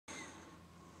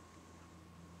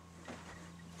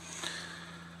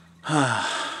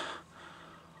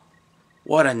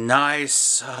What a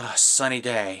nice, sunny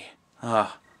day.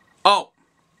 Oh!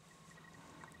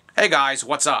 Hey guys,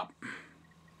 what's up?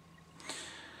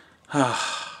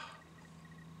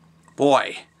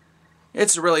 Boy,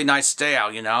 it's a really nice day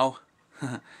out, you know?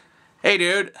 Hey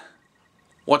dude,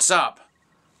 what's up?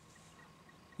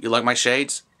 You like my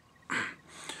shades?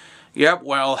 Yep,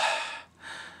 well,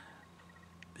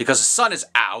 because the sun is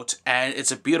out and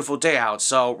it's a beautiful day out.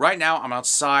 So right now I'm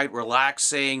outside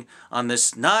relaxing on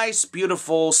this nice,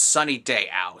 beautiful, sunny day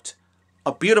out.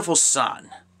 A beautiful sun.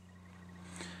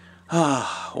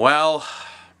 Well,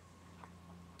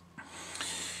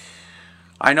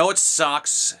 I know it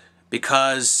sucks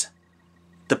because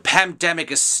the pandemic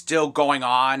is still going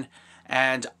on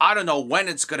and I don't know when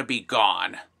it's going to be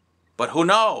gone. But who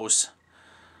knows?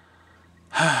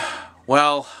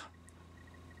 Well,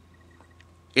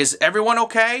 is everyone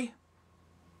okay?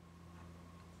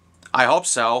 I hope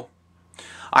so.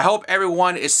 I hope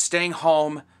everyone is staying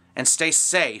home and stay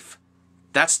safe.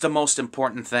 That's the most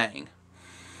important thing.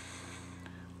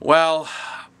 Well,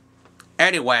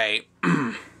 anyway,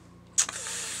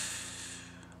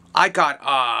 I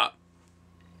got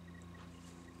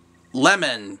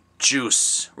lemon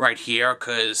juice right here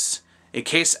because in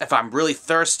case if I'm really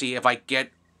thirsty, if I get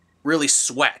really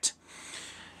sweat.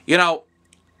 You know,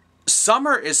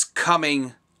 summer is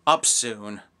coming up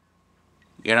soon,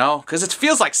 you know, because it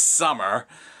feels like summer,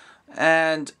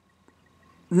 and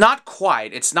not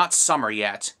quite. It's not summer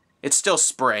yet. It's still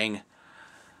spring.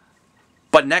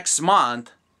 But next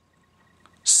month,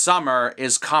 summer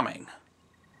is coming.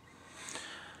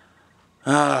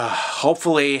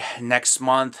 Hopefully next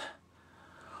month,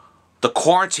 the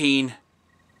quarantine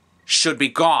should be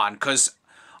gone, because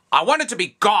I want it to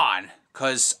be gone,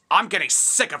 because I'm getting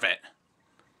sick of it.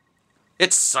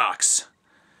 It sucks.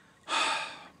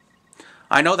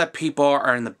 I know that people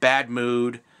are in the bad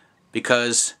mood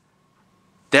because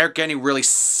they're getting really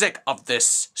sick of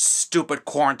this stupid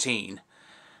quarantine.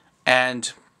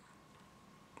 And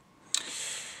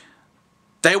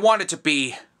they want it to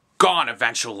be gone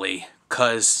eventually,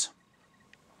 because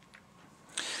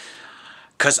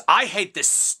I hate this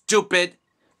stupid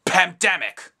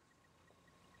pandemic.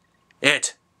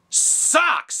 It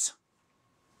sucks.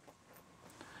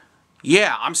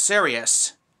 Yeah, I'm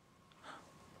serious.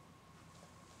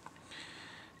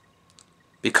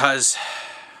 Because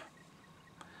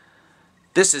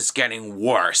this is getting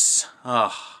worse.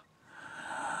 Ugh.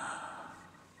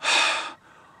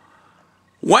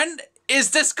 When is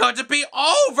this going to be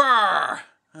over?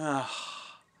 Ugh.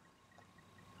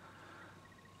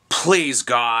 Please,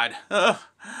 God. Ugh.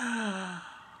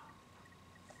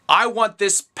 I want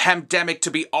this pandemic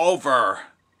to be over.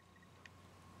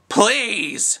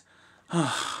 Please.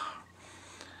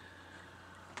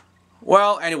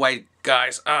 Well, anyway,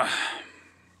 guys,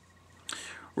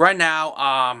 right now,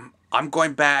 I'm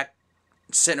going back,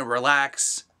 sit and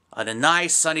relax on a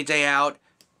nice sunny day out,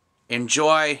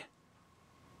 enjoy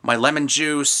my lemon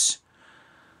juice.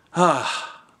 I'm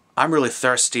really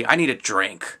thirsty. I need a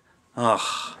drink. In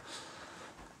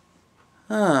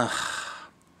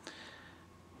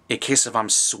case if I'm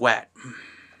sweat.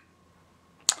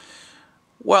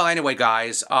 Well, anyway,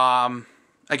 guys,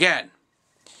 again,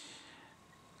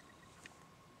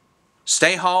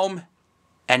 stay home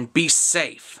and be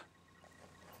safe.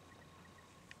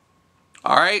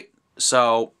 Alright?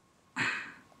 So,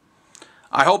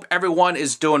 I hope everyone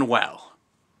is doing well.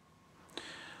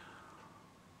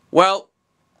 Well,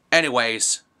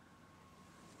 anyways,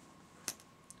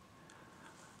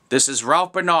 this is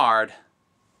Ralph Bernard,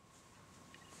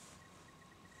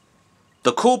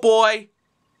 the cool boy,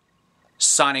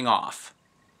 signing off.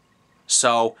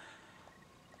 So,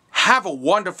 have a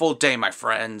wonderful day, my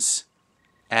friends,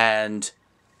 and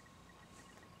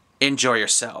enjoy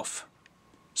yourself.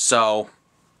 So,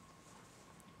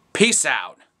 peace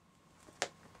out.